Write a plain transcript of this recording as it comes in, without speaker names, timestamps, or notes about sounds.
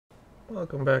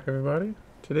Welcome back, everybody.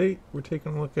 Today we're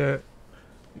taking a look at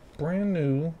brand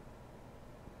new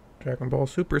Dragon Ball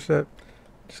Super set.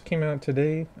 Just came out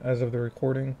today as of the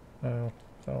recording.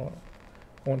 So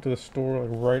I went to the store like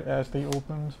right as they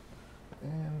opened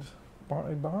and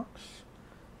bought a box.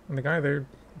 And the guy there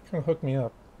kind of hooked me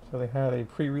up. So they had a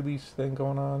pre-release thing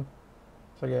going on.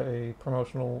 So I got a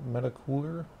promotional Meta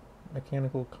Cooler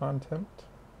mechanical contempt.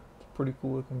 It's a pretty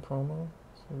cool looking promo.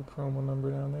 See the promo number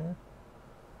down there.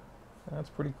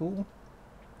 That's pretty cool.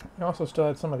 I also still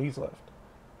had some of these left.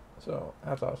 So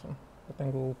that's awesome. I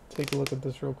think we'll take a look at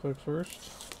this real quick first.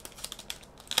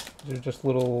 These are just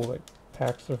little like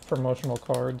packs of promotional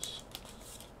cards.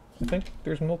 I think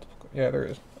there's multiple. Yeah, there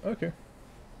is. Okay.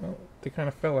 Well, they kind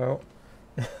of fell out.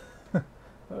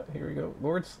 Here we go.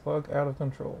 Lord Slug Out of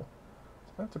Control.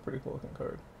 So that's a pretty cool looking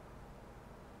card.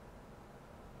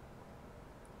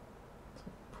 It's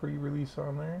a pre-release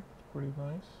on there. Pretty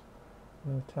nice.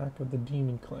 An Attack of the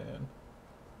Demon Clan.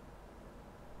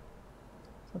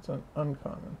 That's an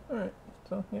uncommon. Alright,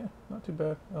 so yeah, not too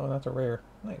bad. Oh, and that's a rare.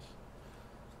 Nice.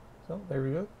 So there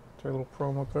we go. It's our little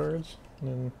promo cards. And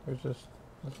then there's just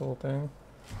this little thing.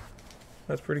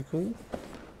 That's pretty cool.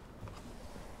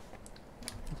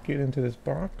 Let's get into this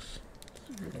box. Let's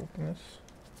see if we can open this.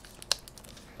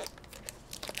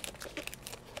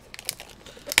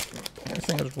 This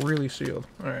thing is really sealed.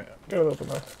 Alright, got it open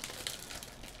now.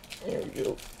 There we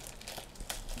go.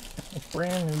 A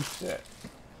brand new set.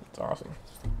 It's awesome.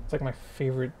 It's like my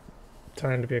favorite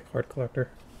time to be a card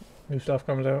collector. New stuff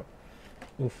comes out.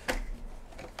 Oof.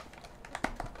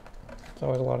 It's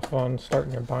always a lot of fun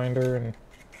starting your binder and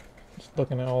just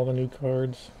looking at all the new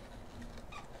cards.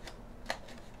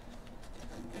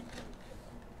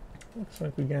 Looks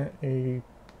like we got a,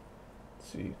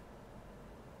 let's see.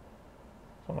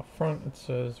 On the front it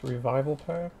says Revival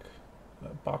Pack.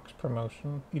 Box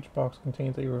promotion. Each box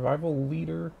contains a Revival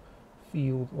Leader,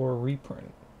 Field, or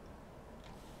reprint.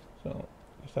 So,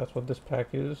 if that's what this pack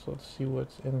is, let's see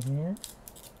what's in here.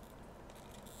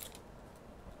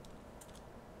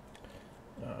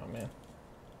 Oh man.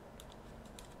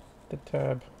 The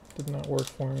tab did not work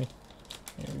for me.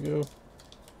 There we go.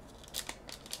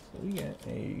 So we got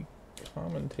a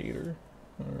commentator.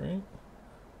 Alright.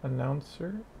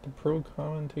 Announcer. The pro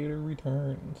commentator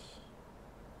returns.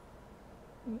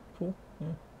 Cool. Yeah.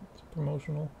 It's a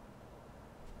promotional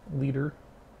leader.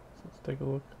 So let's take a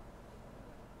look.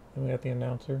 Then we got the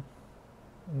announcer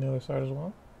on the other side as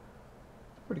well.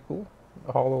 It's pretty cool.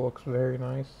 The holo looks very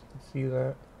nice. You can see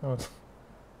that. Oh, it's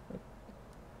like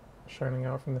shining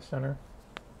out from the center.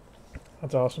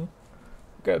 That's awesome.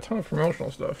 We've got a ton of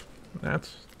promotional stuff.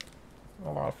 That's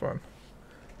a lot of fun.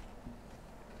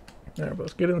 Alright, but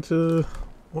let's get into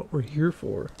what we're here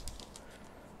for.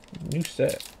 New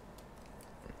set.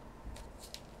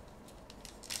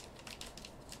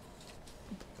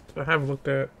 I have looked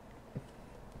at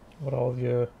what all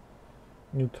the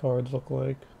new cards look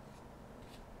like.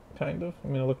 Kind of. I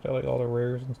mean, I looked at like all the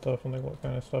rares and stuff and like what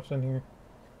kind of stuff's in here.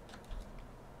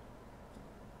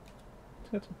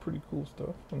 It's got some pretty cool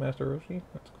stuff. The Master Roshi,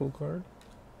 that's a cool card.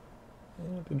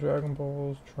 And the Dragon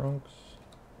Balls, Trunks.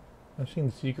 I've seen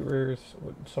the secret rares.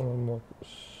 Some of them look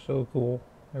so cool.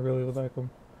 I really would like them.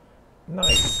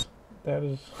 Nice! That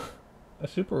is a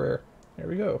super rare. There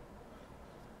we go.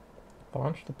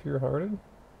 Launch the Pure Hearted.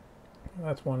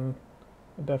 That's one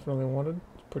I definitely wanted.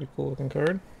 It's a pretty cool looking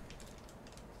card.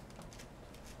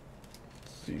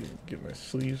 Let's see, get my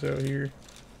sleeves out here.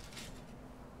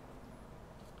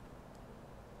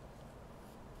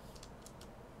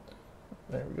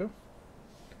 There we go.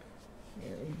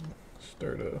 And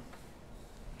start a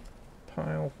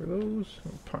pile for those.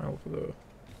 A pile for the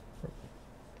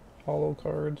holo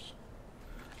cards.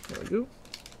 There we go.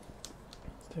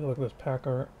 Let's take a look at this pack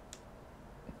art.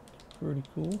 Pretty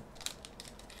cool.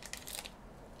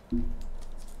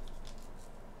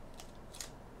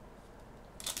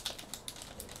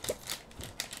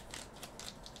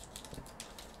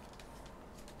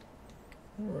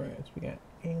 Alright, so we got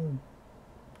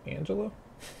Angela,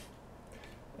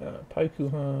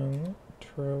 Paikuhan,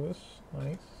 Trellis,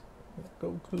 nice.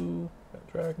 Goku,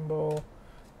 got Dragon Ball,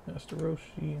 Master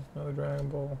Roshi, another Dragon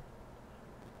Ball.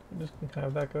 We just can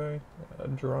have that guy. A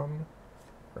drum,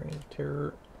 Reign of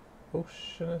Terror,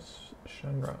 Oceanus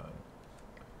Shenron,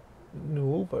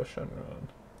 Nuova Shenron,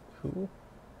 cool.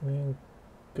 And then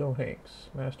Go Hanks,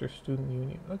 Master Student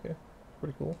Union. Okay,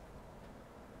 pretty cool.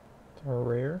 It's our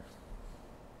rare.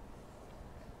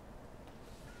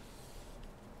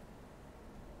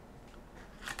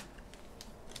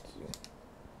 Let's see.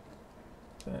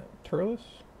 Is that Turles?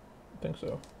 I think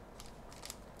so.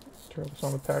 Turles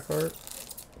on the pack art.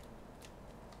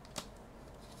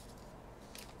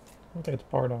 I think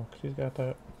it's Bardock. He's got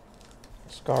that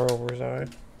scar over his eye,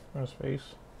 on his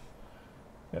face.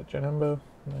 Got Janemba,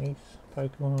 nice.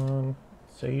 Paikon,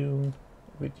 Seiyun,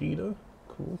 Vegeta,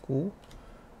 cool.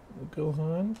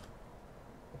 Gohan,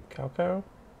 Kakao,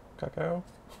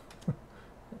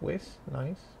 Whis,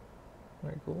 nice.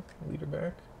 Very cool. Leader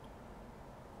back.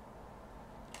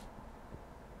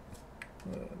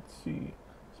 Let's see.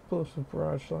 Explosive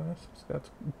Barrage Blast. It's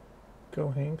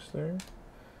got Hanks there.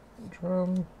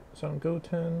 Drum, Son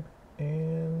Goten,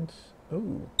 and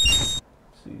oh, let's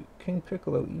see, King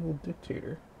Piccolo, Evil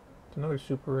Dictator. It's another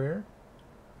super rare.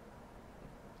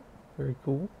 Very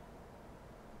cool.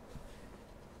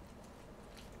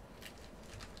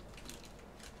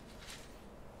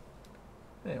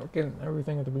 Yeah, we're getting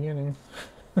everything at the beginning.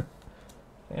 The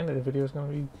end of the video is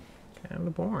going to be kind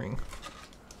of boring.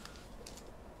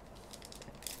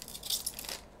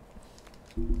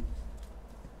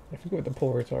 I forget what the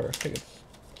pull rates are. I think it's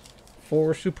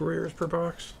 4 super rares per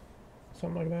box.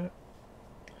 Something like that.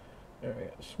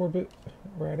 Alright, Sorbet,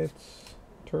 Raditz,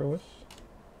 Turles,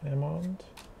 Amond,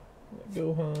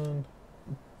 Gohan,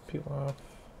 Pilaf,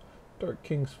 Dark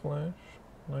King's Flash,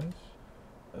 nice.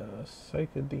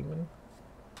 Psycho Demon,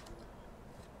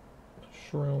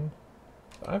 Shroom.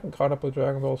 I haven't caught up with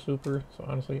Dragon Ball Super, so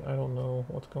honestly I don't know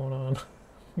what's going on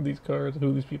with these cards,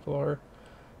 who these people are.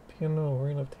 Piano,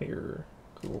 Reign of Terror,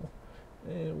 cool.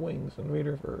 And Wings,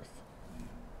 Invader of Earth.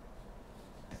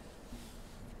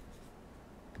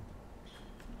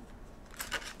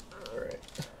 Alright.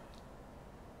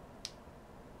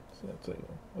 So that's a,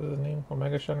 what is his name?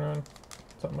 Omega Shenron?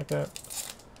 Something like that.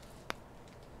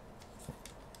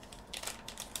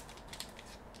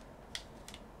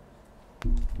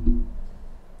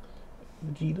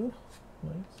 Vegeta,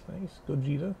 nice.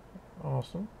 Gogeta,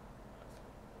 awesome.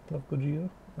 Love Gogeta.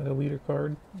 Like a leader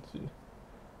card. Let's see.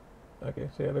 Okay,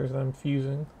 so yeah, there's them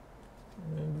fusing.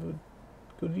 And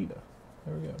Gogeta.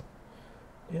 There we go.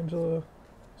 Angela,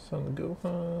 Son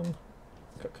Gohan,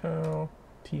 Kakao,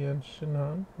 Tien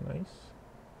Shinhan, nice.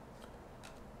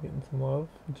 Getting some love.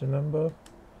 Janemba,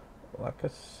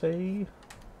 Lakase,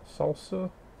 Salsa,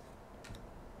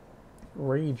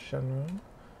 Rage Shenron,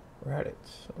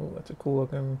 Raditz. Oh, that's a cool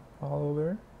looking hollow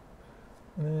there.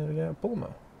 And then we got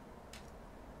Bulma.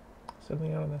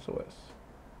 Sending out an SOS.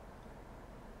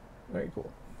 Very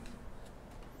cool.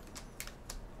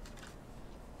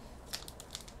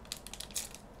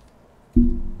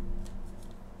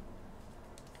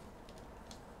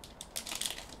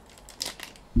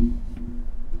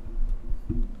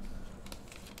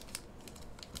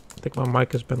 I think my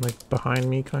mic has been like behind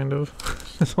me kind of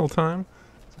this whole time.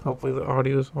 So hopefully the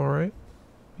audio is alright.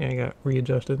 Yeah, I got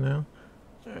readjusted now.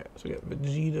 Alright, so we got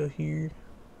Vegeta here.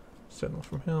 Sentinel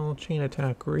from Hell, Chain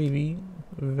Attack, Gravy,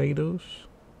 Vados,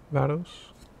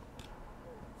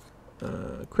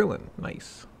 Krillin,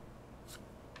 nice.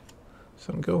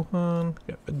 Son Gohan,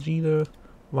 got Vegeta,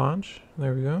 Launch,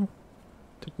 there we go.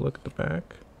 Take a look at the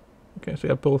back. Okay, so we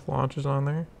got both launches on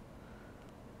there.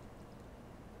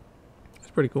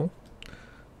 That's pretty cool.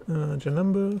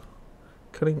 Janemba,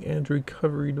 Cutting Edge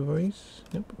Recovery Device,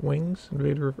 yep, Wings,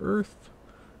 Invader of Earth,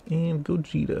 and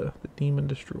Gogeta, the Demon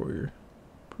Destroyer.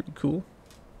 Pretty cool.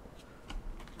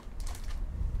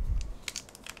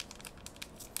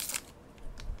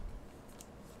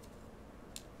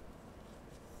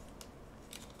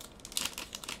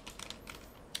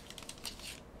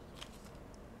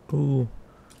 Ooh,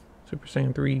 Super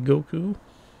Saiyan 3 Goku.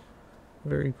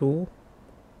 Very cool.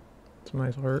 Some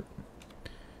nice art.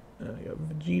 You got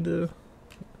Vegeta.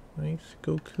 Nice.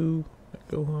 Goku.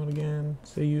 Gohan again.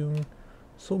 Seiyun.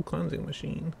 Soul Cleansing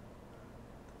Machine.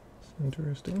 It's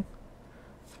interesting.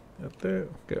 Got that.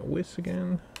 Got Whis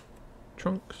again.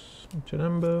 Trunks.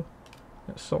 Janemba.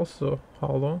 Got Salsa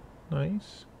Hollow.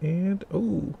 Nice. And,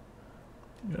 oh.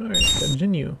 Alright, got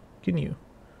Ginyu.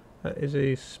 That is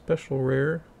a special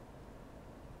rare.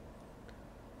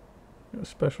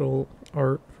 Special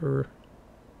art for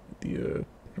the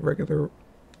regular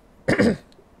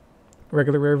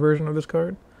rare version of this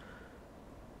card.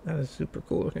 That is super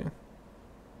cool looking.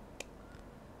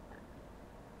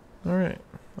 Alright,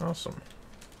 awesome.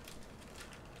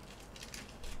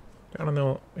 I don't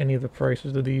know any of the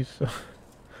prices of these, so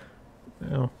you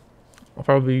know, I'll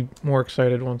probably be more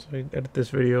excited once I edit this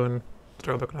video and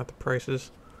start looking at the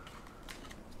prices.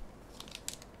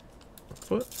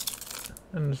 But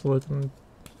I'm just liking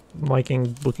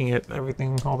at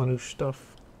everything, all the new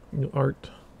stuff, new art,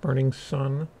 Burning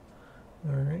Sun.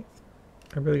 Alright.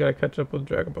 I really gotta catch up with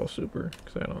Dragon Ball Super,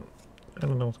 because I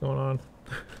don't know what's going on.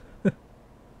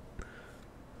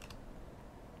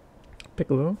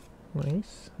 Piccolo,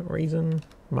 nice. Raisin,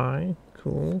 Mai,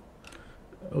 cool.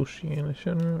 Oceania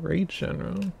Shenron, Raid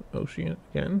Shenron, Ocean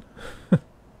again.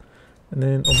 And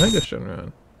then Omega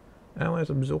Shenron. Allies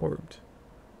absorbed.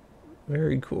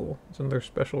 Very cool. It's another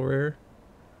special rare.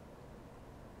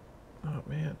 Oh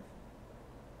man.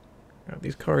 God,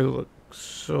 these cards look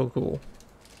so cool.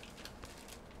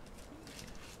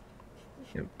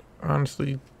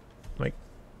 Honestly, like,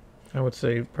 I would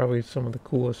say probably some of the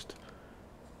coolest,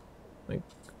 like,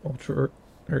 ultra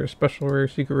or special rare,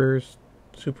 secret rares,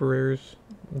 super rares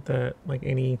that like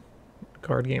any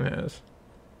card game has,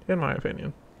 in my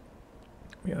opinion.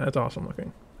 Yeah, that's awesome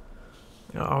looking.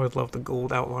 Yeah, I always love the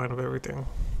gold outline of everything.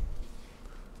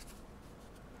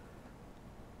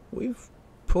 We've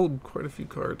pulled quite a few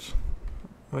cards,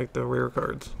 like the rare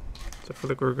cards. So I feel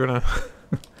like we're gonna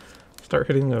start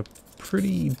hitting a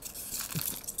pretty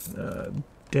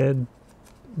dead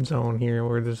zone here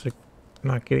where there's like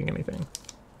not getting anything.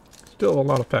 Still a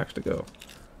lot of packs to go.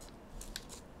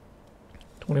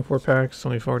 24 packs,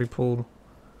 we've already pulled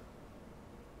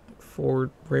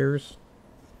 4 rares.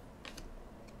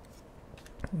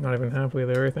 Not even halfway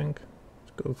there, I think.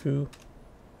 It's Goku,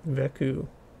 Veku.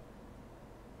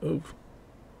 Oof.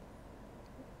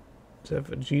 Is that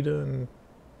Vegeta and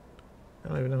I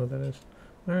don't even know what that is.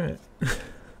 Alright.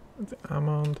 That's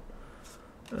Amond.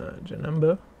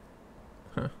 Janemba.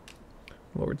 Huh.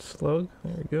 Lord Slug.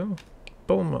 There we go.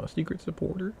 Bulma, Secret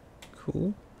Supporter.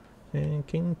 Cool. And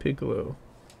King Piccolo.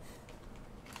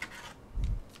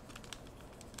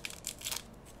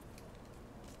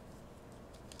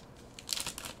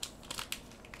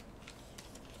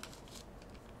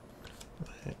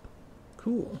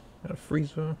 Cool. Got a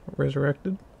Frieza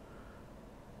Resurrected.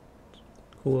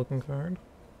 Cool looking card.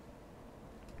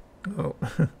 Oh,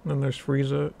 then there's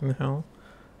Frieza in Hell.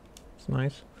 It's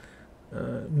nice.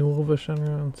 Nuova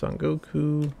Shenron, Son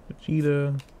Goku,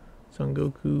 Vegeta, Son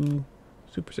Goku,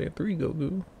 Super Saiyan 3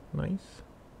 Goku. Nice.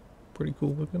 Pretty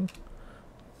cool looking.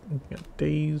 We got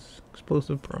Days,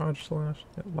 Explosive Barrage Slash,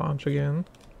 got Launch again.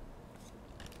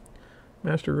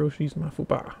 Master Roshi's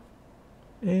Mafuba.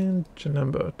 And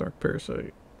Janemba, Dark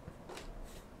Parasite.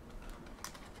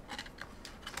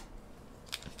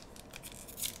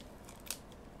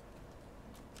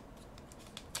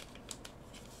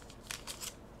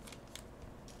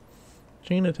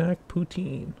 Chain Attack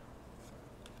Poutine.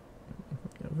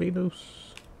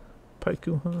 Vados,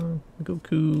 Paikuhan,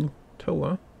 Goku,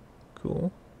 Toa.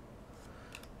 Cool.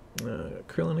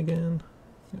 Krillin again.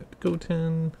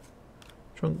 Goten,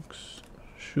 Trunks,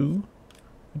 Shu.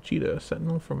 Vegeta,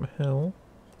 Sentinel from Hell,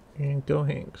 and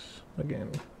Gohanks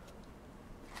again.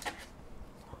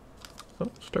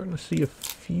 Oh, starting to see a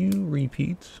few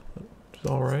repeats, which is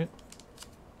alright.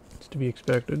 It's to be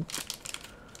expected.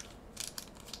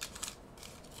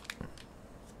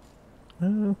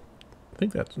 I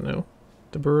think that's new.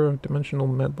 Dabura Dimensional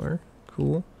Meddler.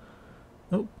 Cool.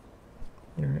 Oh.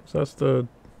 Alright, so that's the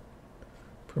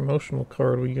promotional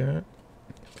card we got.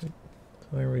 So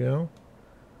there we go.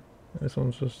 This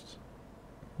one's just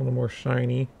a little more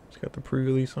shiny. It's got the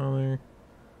pre-release on there.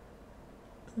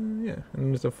 Yeah,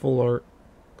 and there's a full art.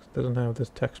 It doesn't have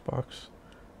this text box.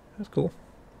 That's cool.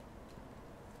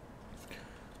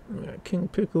 We got King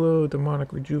Piccolo,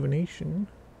 Demonic Rejuvenation.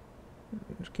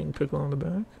 There's King Piccolo on the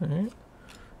back. Alright.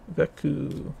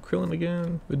 Veku, Krillin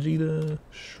again, Vegeta,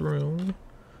 Shroom.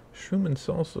 Shroom and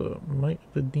Salsa, Might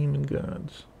of the Demon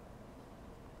Gods.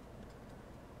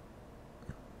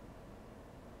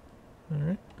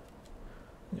 Alright.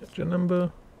 Got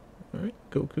Janemba. Alright,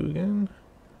 Goku again.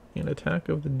 And Attack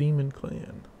of the Demon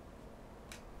Clan.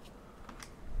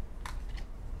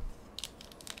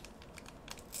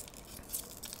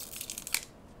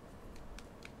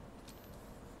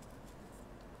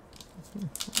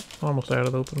 Almost had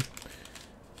it open.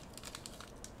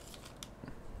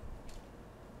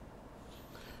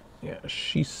 Yeah,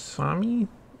 Shisami,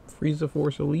 Frieza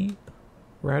Force Elite,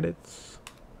 Raditz,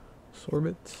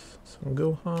 Sorbits, Son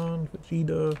Gohan,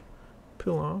 Vegeta,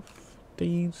 Pilaf,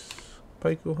 Days,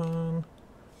 Paikuhan.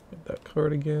 Get that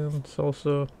card again.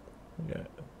 Salsa. We got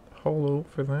Hollow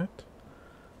for that.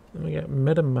 Then we got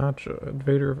Metamacha,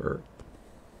 Invader of Earth.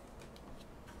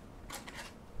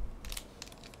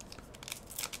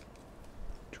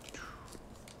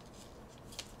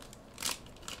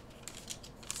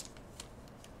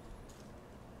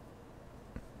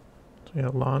 So we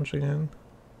got Launch again.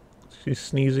 She's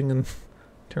sneezing and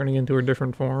turning into her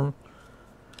different form.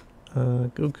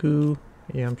 Goku,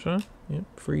 Yamcha, yep,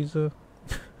 Frieza.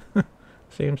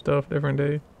 Same stuff, different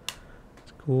day.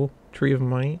 It's cool. Tree of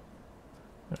Might.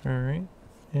 Alright.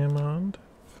 Amond.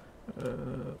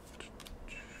 Some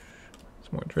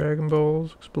more Dragon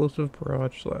Balls. Explosive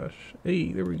Barrage Slash.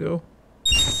 Hey, there we go.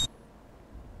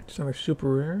 It's another super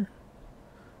rare.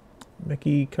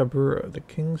 Meki Kabura, the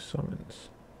King Summons.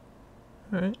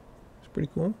 Alright, it's pretty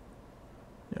cool.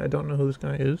 Yeah, I don't know who this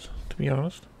guy is, to be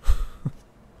honest.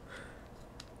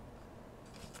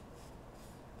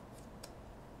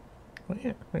 Oh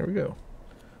yeah, there we go.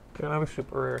 Got another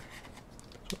super rare.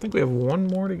 So I think we have one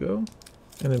more to go.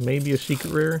 And it may be a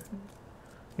secret rare.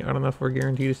 Yeah, I don't know if we're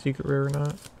guaranteed a secret rare or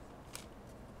not.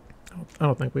 I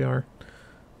don't think we are.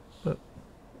 But,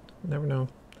 never know.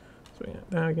 So yeah,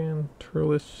 that again.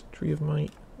 Turles, Tree of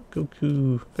Might,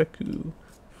 Goku, Veku,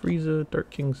 Frieza, Dark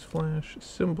King's Flash,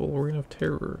 Symbol, Reign of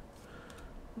Terror.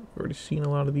 I've already seen a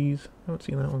lot of these. I haven't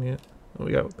seen that one yet. Oh,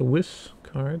 we got the Whis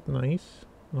card. Nice.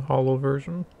 The holo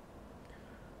version.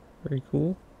 Very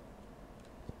cool.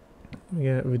 We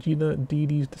got Vegeta,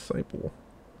 Deity's Disciple.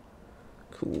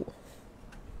 Cool.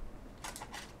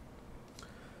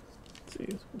 Let's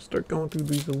see. We'll start going through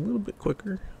these a little bit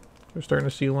quicker. We're starting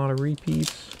to see a lot of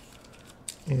repeats.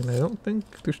 And I don't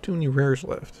think there's too many rares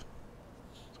left.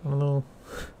 So I don't know.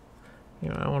 You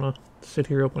know, I want to sit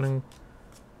here opening.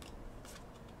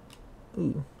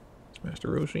 Ooh. Master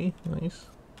Roshi. Nice.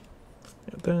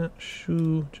 Got that.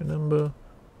 Shu, Janemba.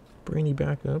 Brainy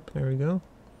backup. There we go.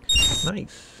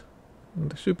 Nice.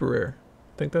 And the super rare.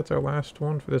 I think that's our last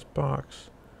one for this box.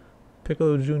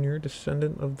 Piccolo Jr.,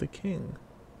 Descendant of the King.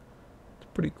 It's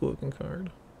a pretty cool looking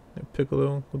card. And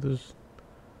Piccolo with his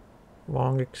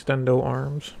long extendo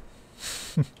arms.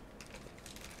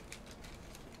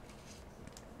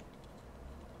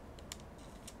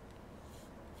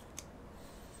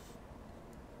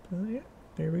 Yeah,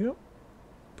 there we go.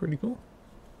 Pretty cool.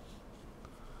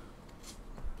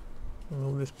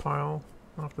 Move this pile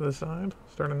off to the side.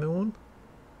 Start a new one.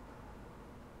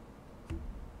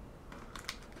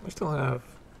 We still have,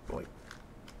 like,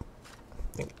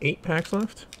 I think 8 packs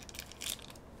left.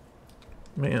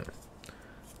 Man.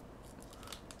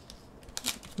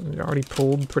 We already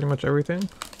pulled pretty much everything.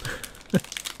 I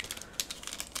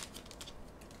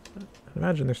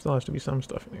imagine there still has to be some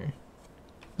stuff in here.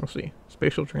 We'll see.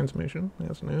 Spatial Transmission.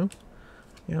 That's new.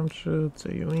 Yamcha,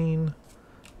 Tseyoin.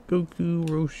 Goku,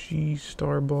 Roshi,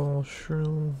 Starball,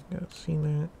 Shroom. Got seen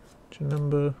that.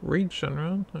 Janemba, Raid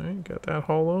Shenron. Alright, got that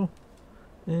holo.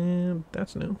 And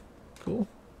that's new. Cool.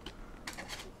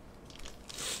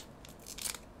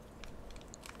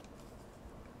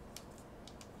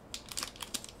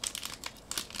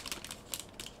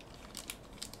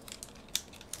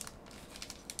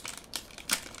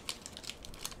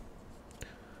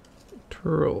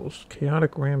 Turles,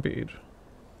 Chaotic Rampage.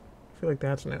 I feel like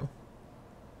that's new.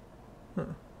 Huh,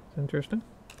 that's interesting.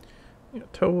 Yeah,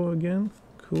 Toa again.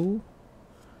 Cool.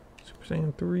 Super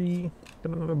Saiyan 3.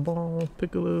 Got another ball.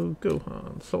 Piccolo,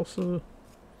 Gohan, Salsa.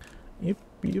 Yep.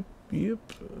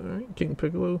 Alright, King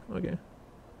Piccolo. Okay.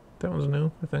 That one's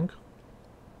new, I think.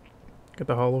 Got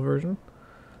the holo version.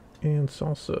 And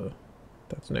Salsa.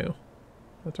 That's new.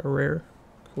 That's a rare.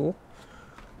 Cool.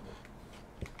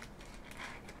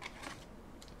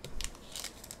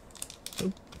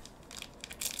 Oop.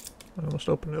 I almost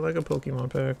opened it like a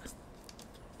Pokemon pack.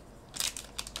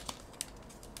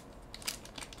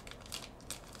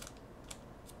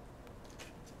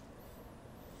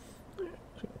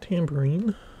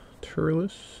 Tambourine,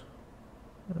 Turles.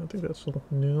 I think that's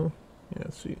new. Yeah,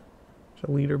 let's see. There's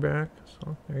a leader back,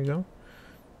 so there you go.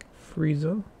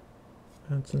 Frieza,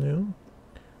 that's new.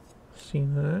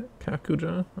 Seen that.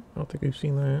 Kakuja, I don't think we've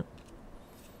seen that.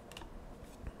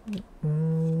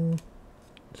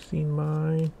 Seen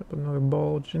my another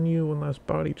ball. Jinyu, one last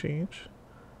body change.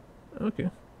 Okay,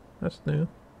 that's new.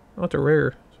 Oh, it's a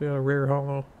rare. So we got a rare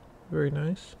holo. Very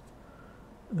nice.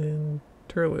 And then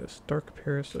Turles, Dark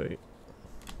Parasite.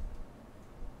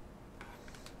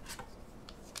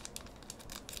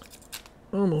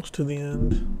 Almost to the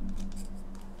end.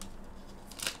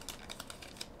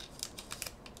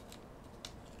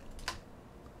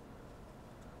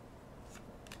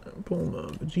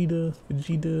 Bulma,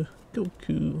 Vegeta,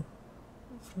 Goku,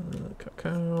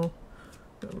 Cacao,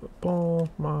 Ball,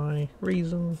 Mai,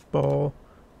 Raisin, Ball,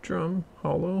 Drum,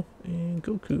 Holo, and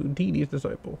Goku, Deity's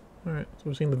Disciple. Alright, so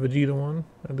we've seen the Vegeta one,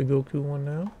 and the Goku one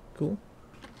now. Cool.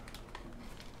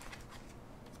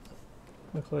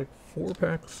 Looks like 4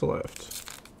 packs left.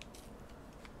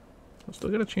 I still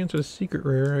got a chance at a secret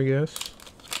rare, I guess.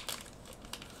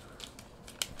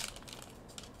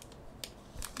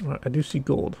 I do see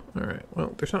gold. Alright,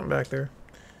 well, there's something back there.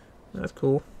 That's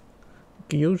cool.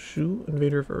 Gyoshu,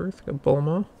 Invader of Earth. Got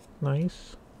Bulma.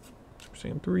 Nice. Super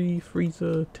Saiyan 3,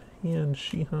 Frieza, Tien,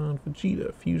 Shihan,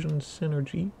 Vegeta, Fusion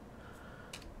Synergy.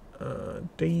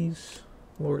 Daze,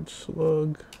 Lord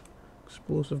Slug,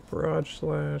 Explosive Barrage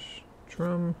Slash,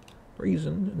 Drum,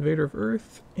 Raisin, Invader of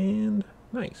Earth, and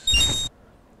nice.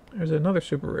 There's another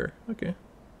super rare. Okay.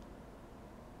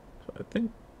 So I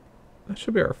think that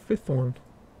should be our 5th one,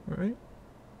 right?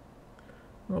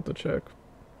 I'll have to check.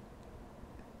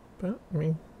 But, I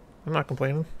mean, I'm not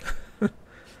complaining.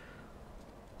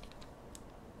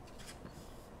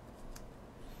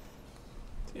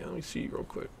 Yeah, let me see real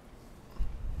quick.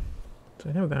 So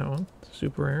I have that one. It's a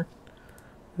super rare.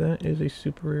 That is a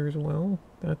super rare as well.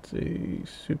 That's a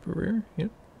super rare.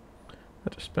 Yep.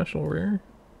 That's a special rare.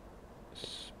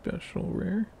 Special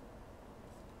rare.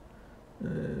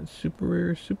 Super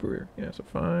rare, super rare. Yeah, so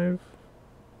 5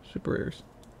 super rares.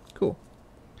 Cool.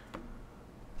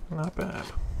 Not bad.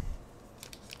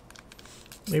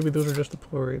 Maybe those are just the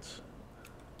pull rates.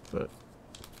 But,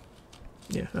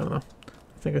 yeah, I don't know.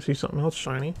 I think I see something else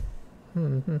shiny.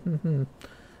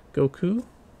 Goku.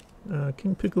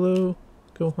 King Piccolo.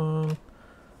 Gohan.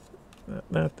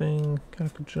 That thing.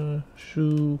 Kakuja.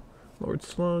 Shu. Lord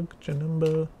Slug.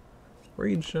 Janemba.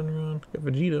 Rage Shenron. Got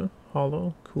Vegeta.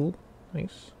 Hollow. Cool.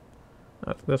 Nice.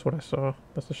 That's what I saw.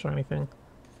 That's the shiny thing.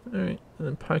 Alright. And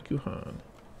then Paikuhan.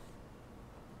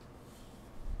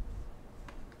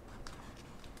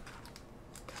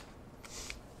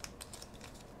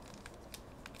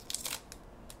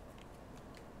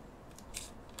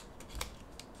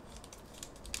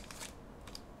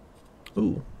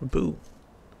 Ooh, Boo.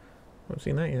 Haven't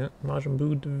seen that yet. Majin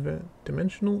Buu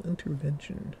Dimensional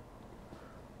Intervention.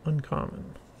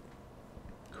 Uncommon.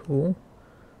 Cool.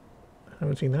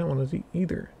 Haven't seen that one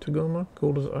either. Tagoma,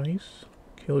 Cold as Ice.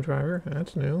 Kill Driver,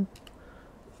 that's new.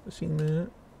 I've seen that.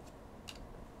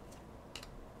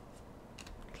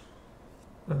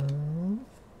 Got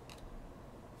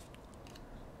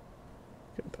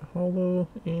the Hollow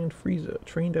and Frieza.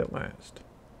 Trained at Last.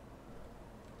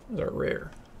 Those are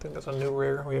rare. I think that's a new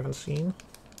rare we haven't seen.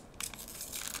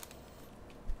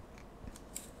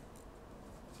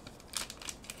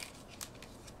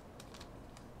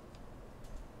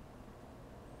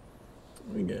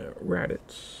 We got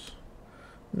Raditz,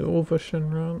 Nova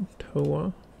Shenron,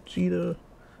 Toa, Vegeta,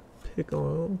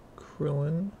 Piccolo,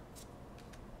 Krillin.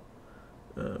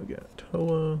 We got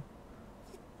Toa,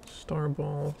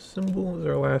 Starball, Symbol is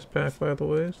our last pack, by the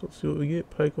way. So let's see what we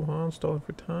get. Paikuhan, Stalling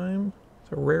for Time.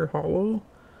 It's a rare hollow.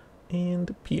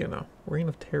 And Piano, Reign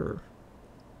of Terror.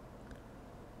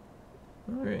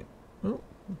 Alright, well,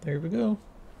 there we go.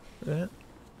 That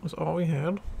was all we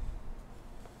had.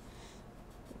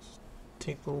 Let's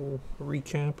take a little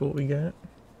recap of what we got.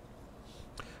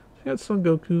 We got Son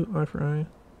Goku, Eye for Eye.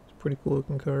 It's a pretty cool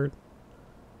looking card.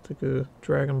 It's like a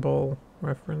Dragon Ball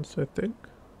reference, I think.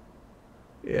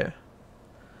 Yeah.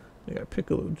 We got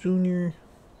Piccolo Jr.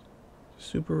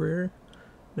 Super rare.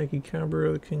 Nike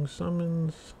Cabra, the King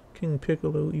Summons. King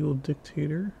Piccolo, Evil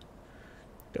Dictator.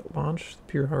 Got Launch, the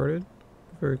Pure Hearted.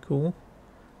 Very cool.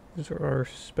 These are our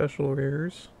special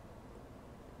rares.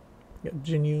 Got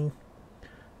Jinyu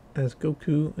as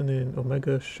Goku, and then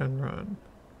Omega Shenron.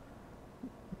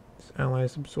 His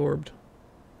allies absorbed.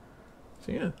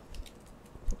 So yeah.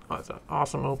 Oh, it's an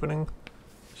awesome opening.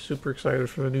 Super excited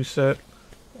for the new set.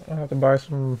 I'll have to buy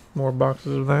some more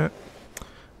boxes of that.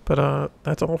 But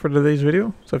that's all for today's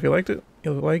video. So if you liked it,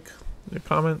 give it a like,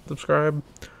 comment, subscribe,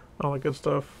 all that good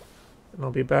stuff. And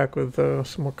I'll be back with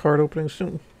some more card openings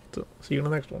soon. So see you in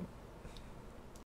the next one.